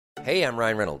Hey, I'm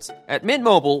Ryan Reynolds. At Mint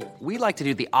Mobile, we like to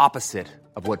do the opposite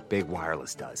of what Big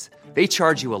Wireless does. They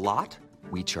charge you a lot,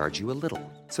 we charge you a little.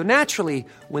 So naturally,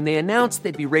 when they announced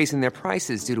they'd be raising their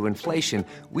prices due to inflation,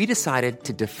 we decided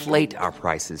to deflate our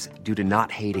prices due to not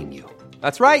hating you.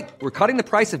 That's right. We're cutting the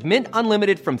price of Mint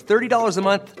Unlimited from $30 a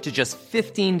month to just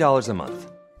 $15 a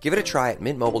month. Give it a try at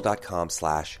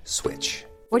mintmobile.com/switch.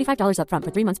 $45 up front for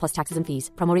 3 months plus taxes and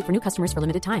fees. Promo rate for new customers for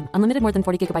limited time. Unlimited more than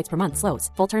 40 gigabytes per month. Slows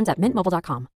full terms at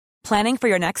mintmobile.com. Planning for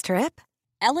your next trip?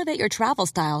 Elevate your travel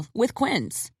style with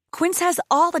Quince. Quince has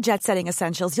all the jet-setting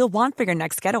essentials you'll want for your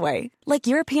next getaway, like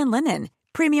European linen,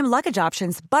 premium luggage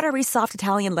options, buttery soft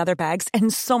Italian leather bags,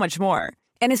 and so much more.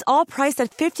 And is all priced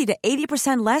at 50 to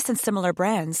 80% less than similar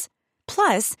brands.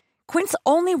 Plus, Quince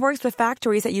only works with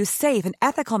factories that use safe and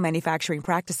ethical manufacturing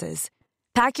practices.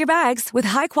 Pack your bags with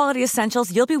high-quality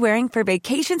essentials you'll be wearing for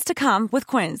vacations to come with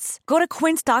Quince. Go to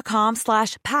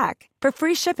quince.com/pack for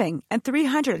free shipping and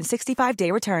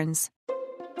 365-day returns.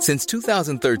 Since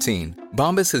 2013,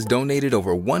 Bombas has donated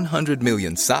over 100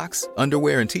 million socks,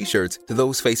 underwear, and T-shirts to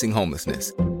those facing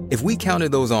homelessness. If we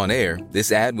counted those on air,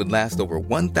 this ad would last over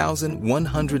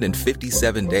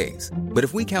 1,157 days. But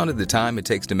if we counted the time it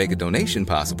takes to make a donation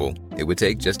possible, it would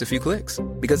take just a few clicks.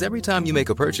 Because every time you make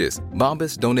a purchase,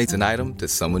 Bombas donates an item to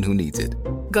someone who needs it.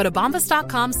 Go to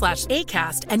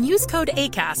bombas.com/ACAST and use code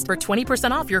ACAST for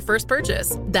 20% off your first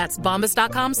purchase. That's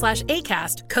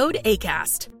bombas.com/ACAST, code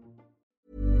ACAST.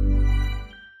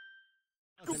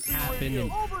 Happen.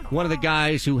 And one of the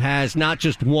guys who has not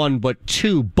just one but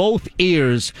both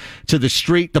ears to the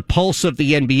street, the pulse of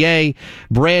the NBA,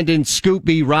 Brandon Scoop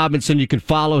B Robinson. You can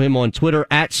follow him on Twitter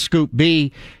at Scoop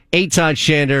B. Eitan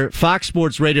Shander, Fox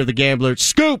Sports Radio, The Gambler.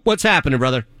 Scoop, what's happening,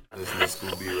 brother?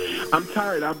 I'm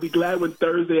tired. I'll be glad when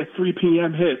Thursday at 3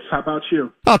 p.m. hits. How about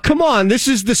you? Oh, come on. This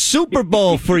is the Super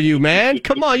Bowl for you, man.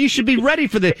 Come on. You should be ready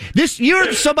for this.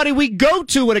 You're somebody we go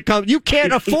to when it comes. You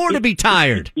can't afford to be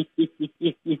tired.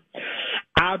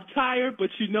 I'm tired, but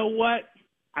you know what?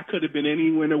 I could have been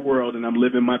anywhere in the world, and I'm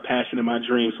living my passion and my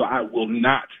dream, so I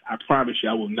promise you,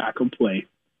 I will not complain.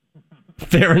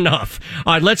 Fair enough.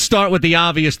 All right, let's start with the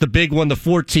obvious, the big one, the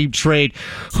 4-team trade.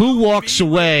 Who walks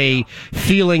away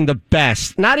feeling the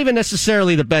best? Not even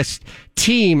necessarily the best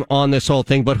team on this whole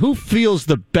thing, but who feels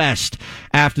the best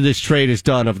after this trade is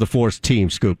done of the 4-team,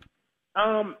 Scoop?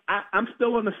 I'm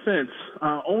still on the fence,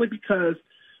 only because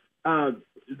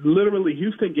literally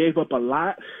Houston gave up a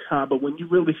lot, but when you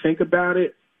really think about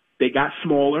it, they got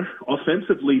smaller.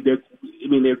 Offensively, their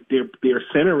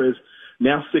center is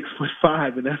now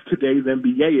 6'5", and that's today's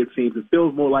NBA. It seems it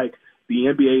feels more like the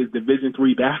NBA is Division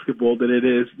III basketball than it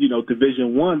is,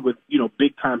 Division I with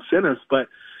big time centers. But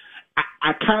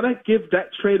I kind of give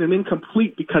that trade an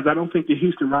incomplete because I don't think the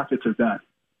Houston Rockets are done.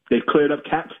 They've cleared up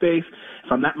cap space.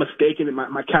 If I'm not mistaken,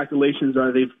 my calculations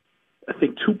are I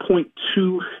think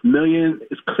 $2.2 million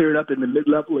is cleared up in the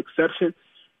mid-level exception.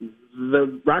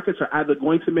 The Rockets are either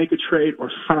going to make a trade or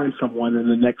sign someone in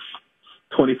the next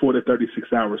 24 to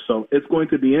 36 hours. So it's going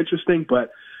to be interesting,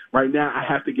 but right now I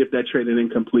have to give that trade an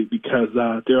incomplete because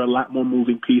there are a lot more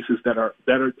moving pieces that are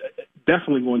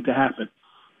definitely going to happen.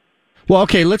 Well,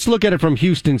 okay, let's look at it from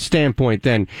Houston's standpoint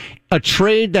then. A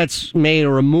trade that's made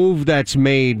or a move that's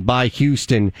made by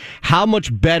Houston, how much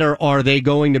better are they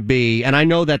going to be? And I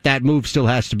know that move still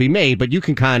has to be made, but you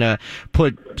can kind of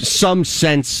put some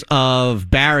sense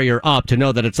of barrier up to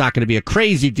know that it's not going to be a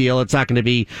crazy deal. It's not going to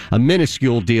be a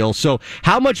minuscule deal. So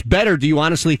how much better do you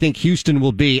honestly think Houston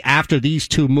will be after these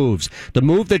two moves? The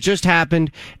move that just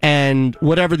happened and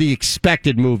whatever the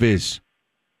expected move is?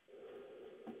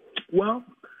 Well,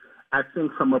 I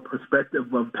think from a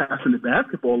perspective of passing the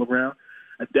basketball around,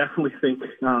 I definitely think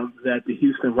that the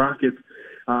Houston Rockets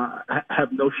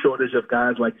have no shortage of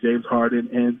guys like James Harden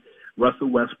and Russell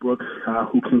Westbrook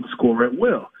who can score at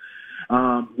will.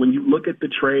 When you look at the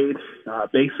trade,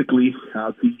 basically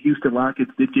the Houston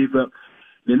Rockets did give up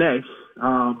Nene,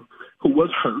 who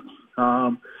was hurt.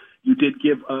 You did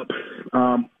give up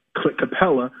Clint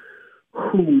Capella,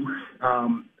 who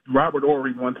Robert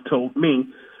Ory once told me,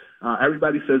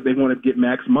 everybody says they want to get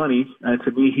max money, and to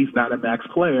me, he's not a max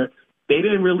player. They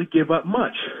didn't really give up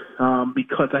much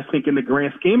because I think in the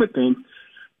grand scheme of things,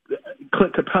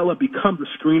 Clint Capella becomes a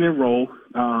screen and roll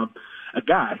a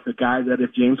guy that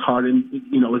if James Harden,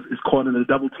 is caught in a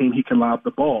double team, he can lob the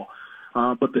ball.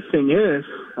 But the thing is,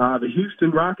 the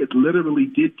Houston Rockets literally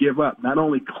did give up not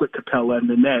only Clint Capella and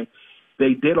Nene,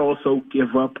 they did also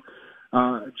give up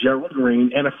Gerald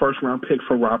Green and a first-round pick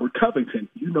for Robert Covington.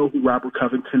 You know who Robert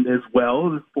Covington is well,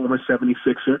 the former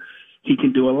 76er. He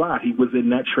can do a lot. He was in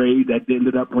that trade that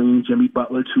ended up bringing Jimmy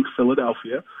Butler to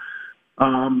Philadelphia.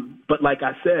 But like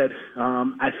I said,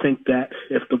 I think that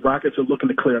if the Rockets are looking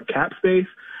to clear up cap space,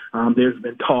 there's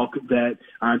been talk that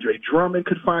Andre Drummond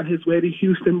could find his way to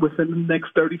Houston within the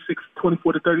next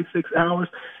 24 to 36 hours.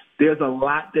 There's a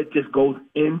lot that just goes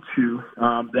into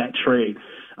that trade.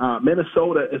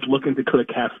 Minnesota is looking to clear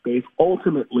cap space.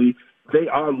 Ultimately, they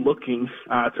are looking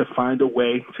to find a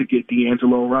way to get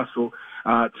D'Angelo Russell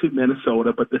to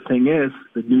Minnesota. But the thing is,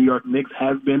 the New York Knicks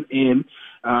have been in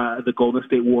the Golden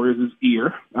State Warriors'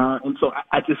 ear. And so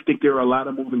I just think there are a lot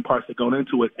of moving parts that go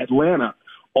into it. Atlanta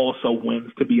also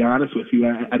wins, to be honest with you.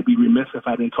 I'd be remiss if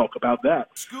I didn't talk about that.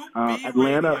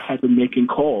 Atlanta had been making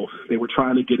calls. They were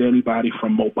trying to get anybody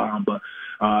from Mo Bamba.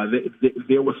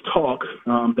 There was talk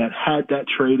that had that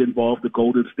trade involved the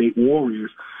Golden State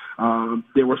Warriors,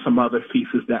 there were some other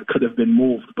pieces that could have been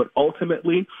moved. But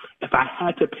ultimately, if I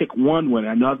had to pick one winner,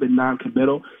 I know I've been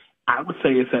non-committal, I would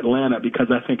say it's Atlanta because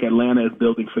I think Atlanta is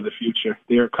building for the future.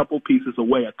 They're a couple pieces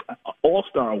away, an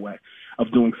all-star away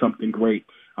of doing something great.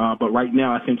 But right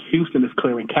now, I think Houston is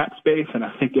clearing cap space, and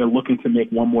I think they're looking to make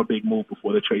one more big move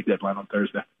before the trade deadline on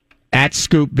Thursday. At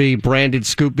Scoop B, Brandon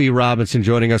Scoop B Robinson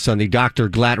joining us on the Dr.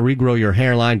 Glatt Regrow Your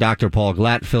Hairline. Dr. Paul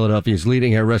Glatt, Philadelphia's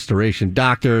leading hair restoration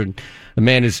doctor. The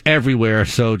man is everywhere,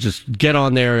 so just get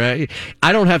on there.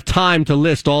 I don't have time to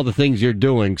list all the things you're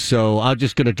doing, so I'm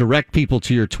just going to direct people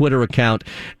to your Twitter account,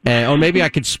 or maybe I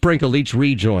could sprinkle each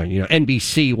rejoin.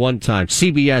 NBC one time,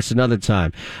 CBS another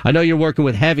time. I know you're working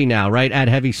with Heavy now, right? At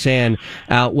Heavy Sand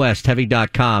out west,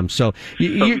 heavy.com. So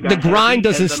the grind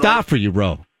doesn't stop for you,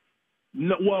 bro.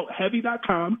 No, well,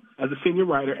 Heavy.com as a senior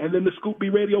writer, and then the Scoop B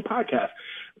Radio podcast.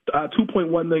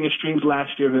 2.1 million streams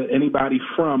last year. Anybody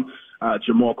from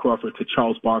Jamal Crawford to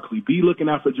Charles Barkley. Be looking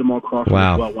out for Jamal Crawford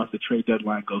as well once the trade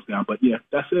deadline goes down. But, yeah,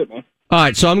 that's it, man. All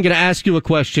right, so I'm going to ask you a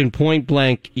question point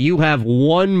blank. You have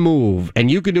one move, and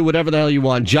you can do whatever the hell you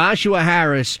want. Joshua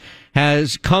Harris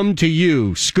has come to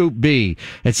you, Scoop B,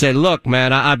 and said, look,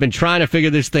 man, I've been trying to figure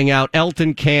this thing out.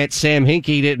 Elton can't, Sam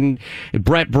Hinkie didn't,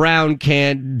 Brett Brown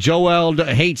can't, Joel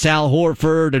hates Al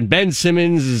Horford, and Ben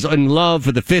Simmons is in love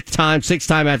for the sixth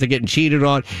time after getting cheated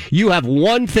on. You have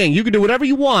one thing. You can do whatever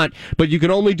you want, but you can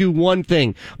only do one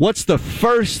thing. What's the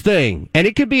first thing? And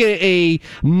it could be a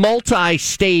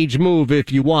multi-stage move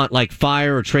if you want, like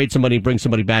fire or trade somebody and bring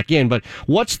somebody back in, but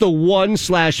what's the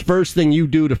first thing you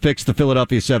do to fix the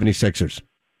Philadelphia 76ers?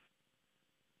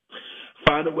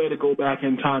 Find a way to go back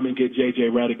in time and get J.J.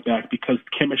 Redick back because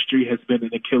chemistry has been an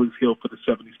Achilles heel for the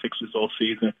 76ers all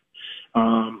season.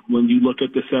 When you look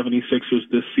at the 76ers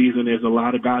this season, there's a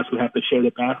lot of guys who have to share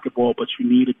the basketball, but you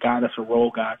need a guy that's a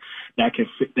role guy that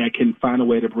can find a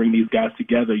way to bring these guys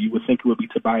together. You would think it would be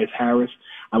Tobias Harris.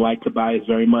 I like Tobias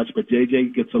very much, but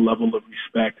JJ gets a level of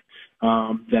respect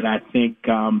that I think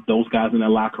those guys in the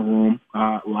locker room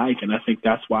like, and I think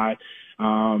that's why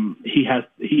he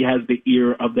has the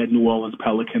ear of that New Orleans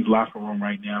Pelicans locker room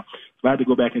right now. If I had to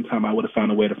go back in time, I would have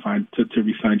found a way to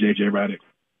re-sign JJ Redick.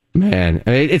 Man,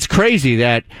 it's crazy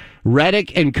that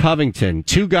Redick and Covington,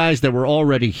 two guys that were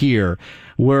already here,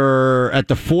 were at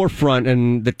the forefront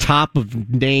and the top of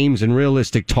names and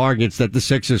realistic targets that the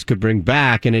Sixers could bring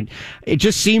back. And it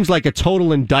just seems like a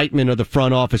total indictment of the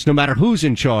front office, no matter who's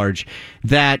in charge,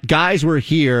 that guys were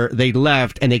here, they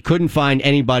left, and they couldn't find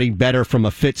anybody better from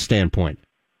a fit standpoint.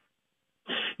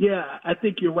 Yeah, I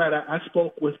think you're right. I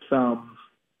spoke with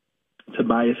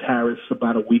Tobias Harris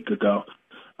about a week ago.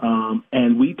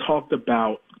 And we talked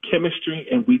about chemistry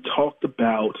and we talked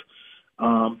about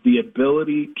the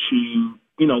ability to,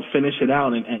 finish it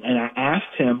out. And I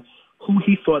asked him who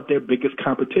he thought their biggest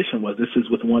competition was. This is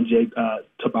with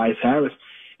Tobias Harris.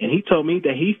 And he told me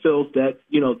that he feels that,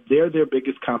 they're their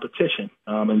biggest competition.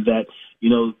 And that,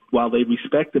 while they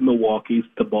respect the Milwaukees,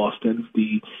 the Bostons,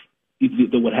 the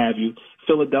what have you,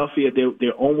 Philadelphia,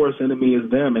 their own worst enemy is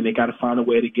them. And they got to find a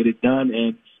way to get it done.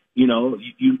 And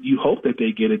you hope that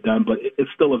they get it done, but it's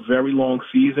still a very long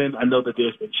season. I know that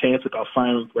there's been chance about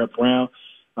firing Brett Brown.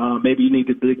 Maybe you need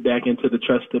to dig back into the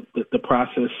trust the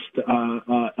process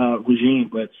regime,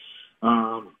 but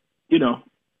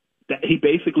that he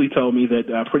basically told me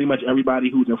that pretty much everybody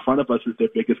who's in front of us is their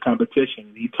biggest competition.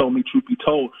 And he told me, truth be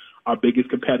told, our biggest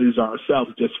competitors are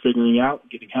ourselves, just figuring out,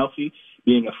 getting healthy,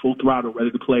 being a full throttle,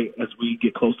 ready to play as we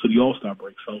get close to the All-Star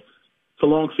break. So it's a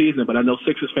long season, but I know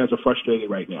Sixers fans are frustrated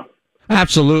right now.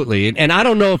 Absolutely. And I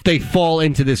don't know if they fall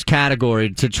into this category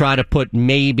to try to put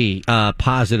maybe a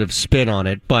positive spin on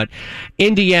it, but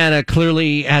Indiana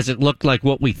clearly hasn't looked like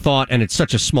what we thought, and it's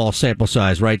such a small sample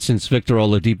size, right, since Victor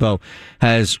Oladipo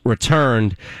has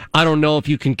returned. I don't know if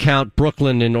you can count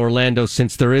Brooklyn and Orlando,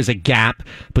 since there is a gap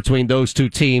between those two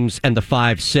teams and the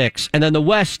 5-6. And then the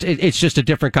West, it's just a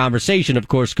different conversation, of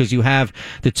course, because you have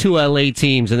the two LA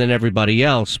teams and then everybody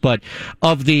else. But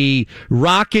of the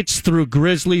Rockets through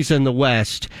Grizzlies in the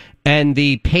West and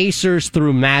the Pacers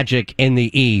through Magic in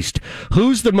the East,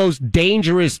 who's the most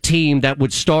dangerous team that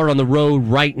would start on the road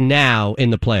right now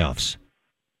in the playoffs?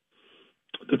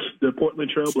 The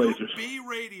Portland Trailblazers.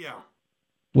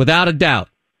 Without a doubt.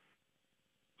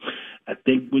 I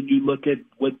think when you look at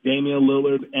what Damian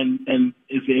Lillard and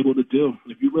is able to do,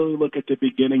 if you really look at the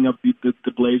beginning of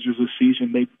the Blazers'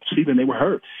 season, they were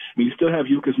hurt. I mean, you still have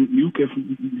Yusuf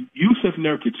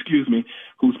Nurkic,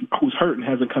 who's hurt and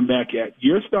hasn't come back yet.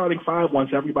 Your starting five, once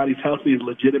everybody's healthy, is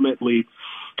legitimately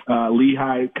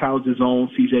Lehigh College's own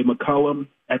C.J. McCollum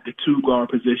at the 2 guard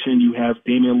position. You have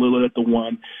Damian Lillard at the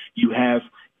 1. You have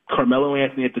Carmelo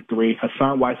Anthony at the 3,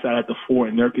 Hassan Whiteside at the 4,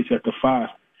 and Nurkic at the 5.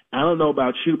 I don't know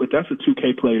about you, but that's a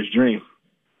 2K player's dream.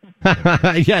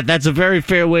 Yeah, that's a very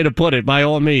fair way to put it, by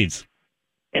all means.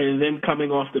 And then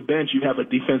coming off the bench, you have a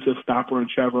defensive stopper in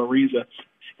Trevor Ariza.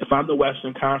 If I'm the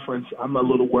Western Conference, I'm a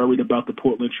little worried about the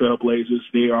Portland Trailblazers.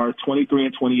 They are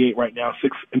 23-28 right now,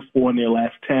 6-4 in their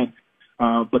last 10.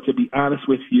 But to be honest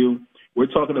with you, we're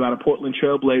talking about a Portland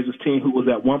Trailblazers team who was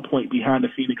at one point behind the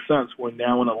Phoenix Suns, who are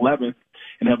now in 11th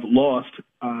and have lost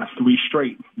 3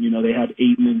 straight. They have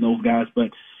Ayton and those guys,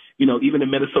 but even the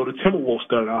Minnesota Timberwolves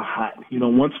started out hot.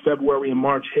 Once February and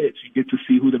March hits, you get to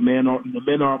see who the men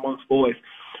are amongst boys.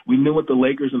 We knew what the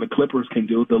Lakers and the Clippers can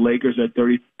do. The Lakers are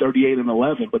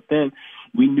 38-11, but then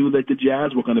we knew that the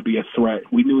Jazz were going to be a threat.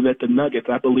 We knew that the Nuggets,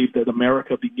 I believe that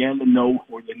America began to know,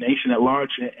 or the nation at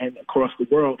large and across the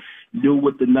world, knew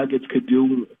what the Nuggets could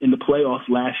do in the playoffs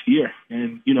last year.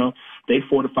 And, they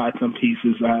fortified some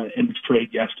pieces in the trade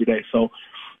yesterday. So,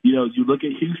 you look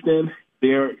at Houston,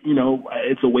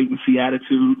 it's a wait-and-see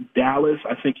attitude. Dallas,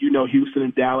 I think Houston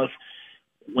and Dallas,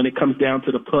 when it comes down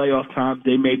to the playoff time,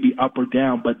 they may be up or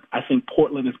down, but I think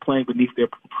Portland is playing beneath their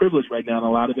privilege right now, and a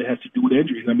lot of it has to do with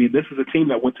injuries. I mean, this is a team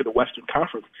that went to the Western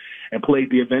Conference and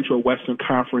played the eventual Western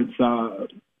Conference,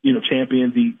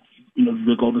 champion,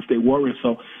 the Golden State Warriors.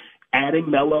 So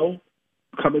adding Melo,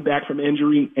 coming back from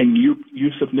injury, and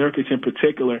Yusuf Nurkic in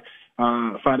particular,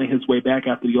 finding his way back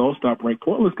after the All-Star break,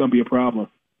 Portland's going to be a problem.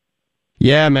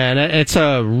 Yeah, man, it's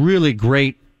a really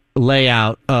great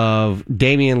layout of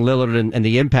Damian Lillard and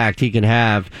the impact he can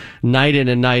have night in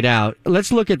and night out.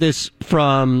 Let's look at this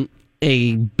from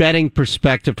a betting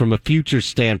perspective, from a future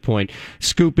standpoint.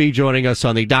 Scoopy joining us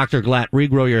on the Dr. Glatt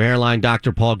Regrow Your Hairline.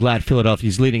 Dr. Paul Glatt,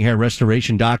 Philadelphia's leading hair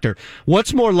restoration doctor.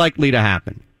 What's more likely to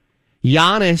happen?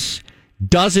 Giannis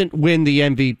doesn't win the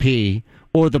MVP,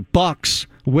 or the Bucks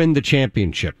win the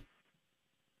championship?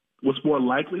 What's more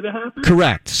likely to happen?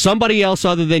 Correct. Somebody else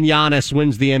other than Giannis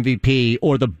wins the MVP,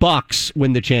 or the Bucks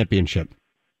win the championship.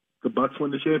 The Bucks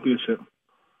win the championship.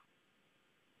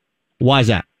 Why is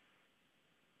that?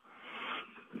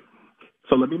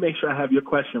 So let me make sure I have your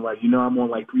question right. I'm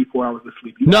on like 3-4 hours of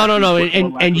sleep. No.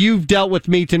 And you've dealt with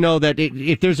me to know that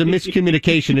if there's a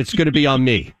miscommunication, it's going to be on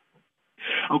me.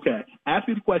 Okay. Ask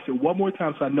me the question one more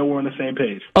time so I know we're on the same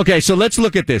page. Okay, so let's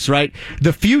look at this, right?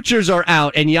 The futures are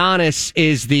out, and Giannis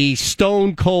is the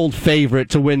stone-cold favorite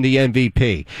to win the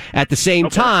MVP. At the same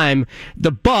time,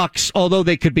 the Bucks, although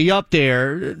they could be up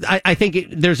there, I think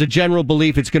there's a general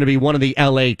belief it's going to be one of the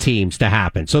LA teams to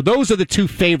happen. So those are the two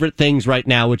favorite things right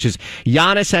now, which is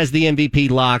Giannis has the MVP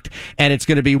locked, and it's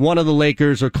going to be one of the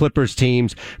Lakers or Clippers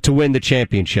teams to win the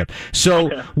championship. So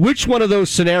which one of those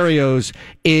scenarios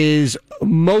is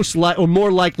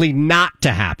more likely not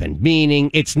to happen?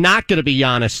 Meaning it's not going to be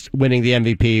Giannis winning the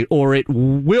MVP, or it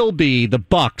will be the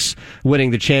Bucks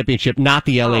winning the championship, not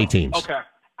the LA teams. Okay.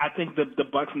 I think the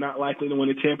Bucks not likely to win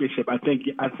the championship. I think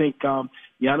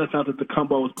Giannis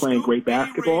Antetokounmpo is playing great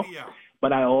basketball,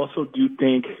 but I also do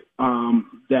think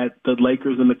that the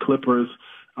Lakers and the Clippers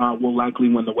will likely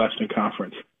win the Western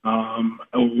Conference,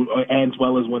 as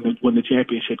well as win the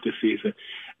championship this season.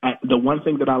 The one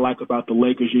thing that I like about the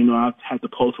Lakers, I've had to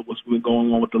post what's been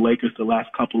going on with the Lakers the last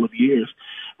couple of years.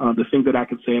 The thing that I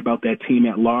can say about that team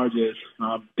at large is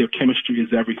their chemistry is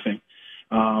everything.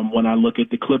 When I look at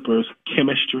the Clippers,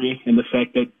 chemistry and the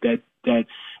fact that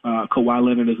Kawhi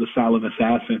Leonard is a solid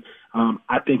assassin.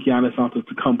 I think Giannis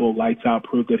Antetokounmpo lights out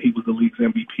proved that he was the league's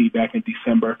MVP back in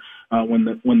December when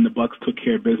the Bucks took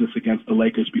care of business against the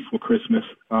Lakers before Christmas.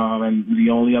 And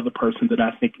the only other person that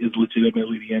I think is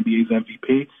legitimately the NBA's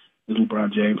MVP is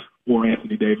LeBron James or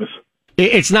Anthony Davis.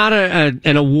 It's not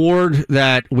an award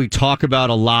that we talk about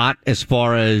a lot as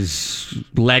far as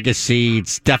legacy.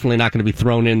 It's definitely not going to be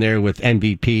thrown in there with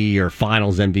MVP or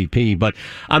Finals MVP. But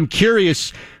I'm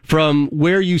curious from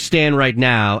where you stand right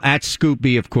now at Scoop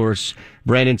B, of course.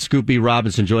 Brandon Scoop B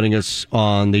Robinson joining us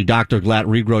on the Dr. Glatt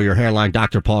Regrow Your Hairline.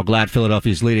 Dr. Paul Glatt,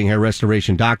 Philadelphia's leading hair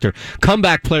restoration doctor.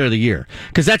 Comeback Player of the Year.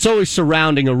 Because that's always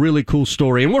surrounding a really cool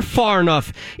story. And we're far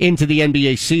enough into the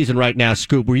NBA season right now,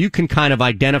 Scoop, where you can kind of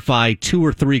identify 2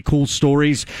 or 3 cool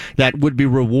stories that would be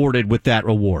rewarded with that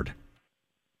award.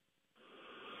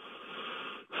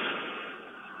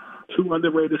 2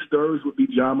 underrated stories would be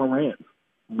Ja Morant.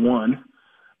 One,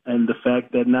 and the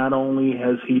fact that not only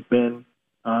has he been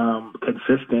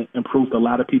consistent and proved a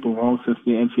lot of people wrong since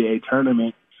the NCAA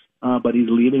tournament, but he's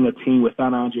leading a team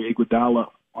without Andre Iguodala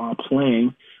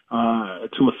playing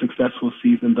to a successful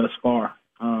season thus far.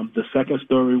 The second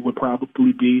story would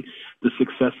probably be the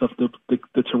success of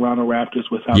the Toronto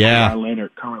Raptors without Kawhi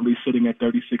Leonard, currently sitting at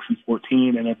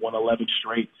 36-14 and have won 11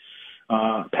 straight.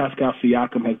 Pascal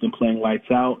Siakam has been playing lights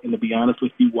out, and to be honest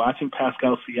with you, watching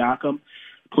Pascal Siakam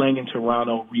playing in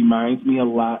Toronto reminds me a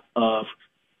lot of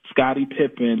Scottie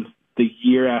Pippen the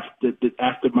year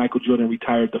after Michael Jordan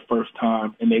retired the first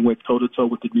time, and they went toe-to-toe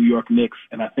with the New York Knicks,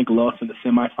 and I think lost in the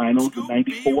semifinals in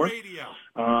 '94.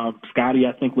 Scottie,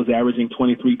 I think, was averaging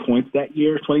 23 points that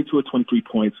year, 22 or 23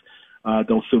 points.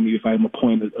 Don't sue me if I'm a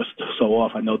point or so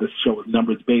off. I know this show is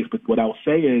numbers-based, but what I'll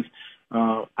say is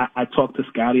I talked to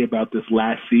Scottie about this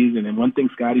last season, and one thing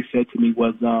Scottie said to me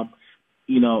was,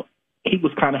 he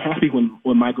was kind of happy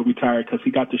when Michael retired because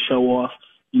he got to show off,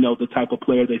 the type of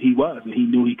player that he was and he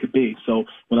knew he could be. So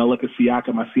when I look at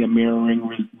Siakam, I see a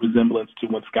mirroring resemblance to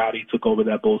when Scottie took over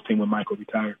that Bulls team when Michael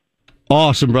retired.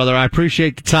 Awesome, brother. I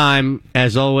appreciate the time.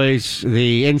 As always,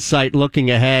 the insight looking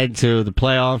ahead to the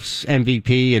playoffs,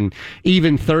 MVP, and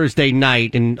even Thursday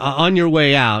night. And on your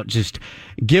way out, just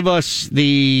give us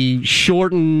the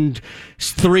shortened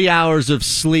 3 hours of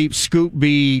sleep Scoop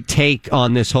B take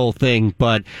on this whole thing.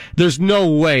 But there's no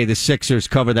way the Sixers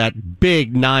cover that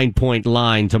big 9-point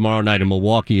line tomorrow night in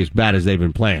Milwaukee as bad as they've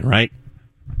been playing, right?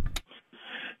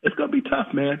 It's going to be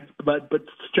tough, man. But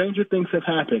stranger things have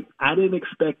happened. I didn't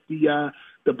expect the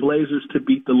Blazers to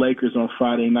beat the Lakers on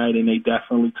Friday night, and they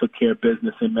definitely took care of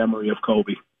business in memory of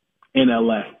Kobe in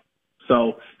L.A.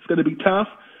 So it's going to be tough.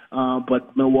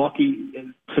 But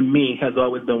Milwaukee, to me, has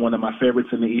always been one of my favorites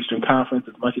in the Eastern Conference.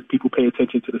 As much as people pay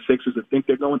attention to the Sixers and think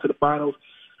they're going to the finals,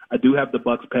 I do have the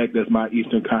Bucks pegged as my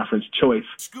Eastern Conference choice.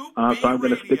 So I'm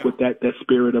going to stick with that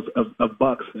spirit of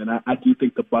Bucks, and I do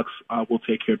think the Bucks will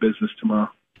take care of business tomorrow.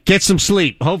 Get some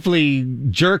sleep. Hopefully,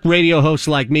 jerk radio hosts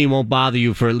like me won't bother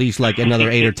you for at least like another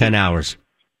 8 or 10 hours.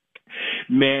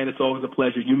 Man, it's always a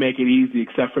pleasure. You make it easy,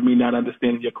 except for me not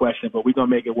understanding your question, but we're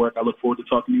going to make it work. I look forward to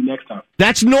talking to you next time.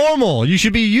 That's normal. You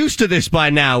should be used to this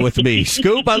by now with me.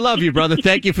 Scoop, I love you, brother.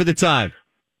 Thank you for the time.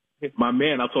 My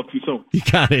man, I'll talk to you soon. You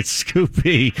got it. Scoop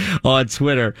B on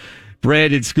Twitter.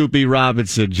 Brandon Scoop B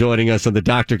Robinson joining us on the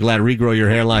Dr. Glatt Regrow Your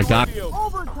Hairline.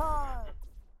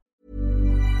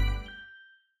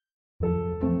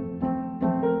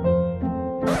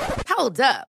 Hold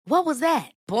up. What was that?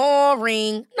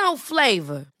 Boring. No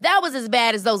flavor. That was as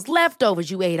bad as those leftovers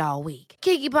you ate all week.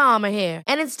 Keke Palmer here.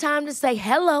 And it's time to say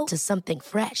hello to something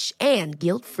fresh and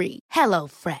guilt-free. Hello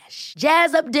Fresh.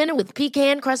 Jazz up dinner with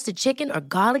pecan-crusted chicken or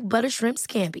garlic butter shrimp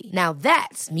scampi. Now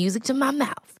that's music to my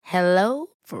mouth. Hello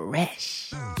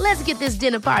Fresh. Let's get this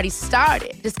dinner party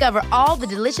started. Discover all the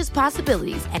delicious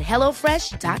possibilities at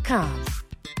HelloFresh.com.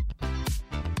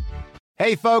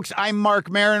 Hey, folks, I'm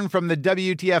Mark Maron from the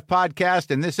WTF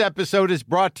Podcast, and this episode is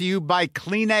brought to you by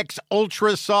Kleenex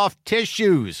Ultra Soft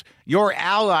Tissues, your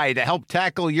ally to help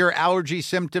tackle your allergy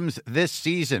symptoms this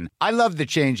season. I love the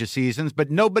change of seasons,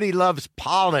 but nobody loves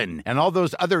pollen and all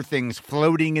those other things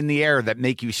floating in the air that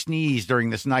make you sneeze during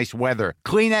this nice weather.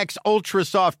 Kleenex Ultra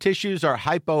Soft Tissues are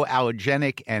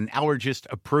hypoallergenic and allergist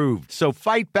approved, so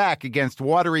fight back against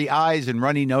watery eyes and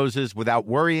runny noses without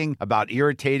worrying about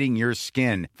irritating your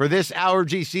skin. For this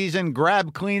allergy season,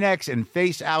 grab Kleenex and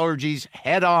face allergies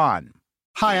head on.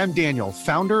 Hi, I'm Daniel,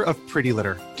 founder of Pretty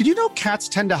Litter. Did you know cats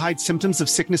tend to hide symptoms of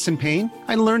sickness and pain?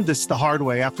 I learned this the hard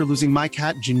way after losing my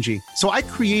cat, Gingy. So I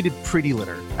created Pretty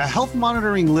Litter, a health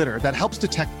monitoring litter that helps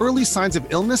detect early signs of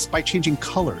illness by changing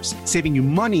colors, saving you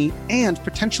money and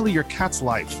potentially your cat's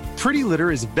life. Pretty Litter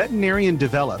is veterinarian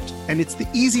developed, and it's the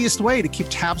easiest way to keep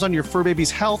tabs on your fur baby's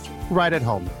health right at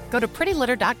home. Go to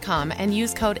prettylitter.com and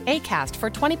use code ACAST for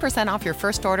 20% off your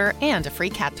first order and a free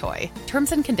cat toy.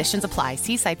 Terms and conditions apply.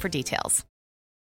 See site for details.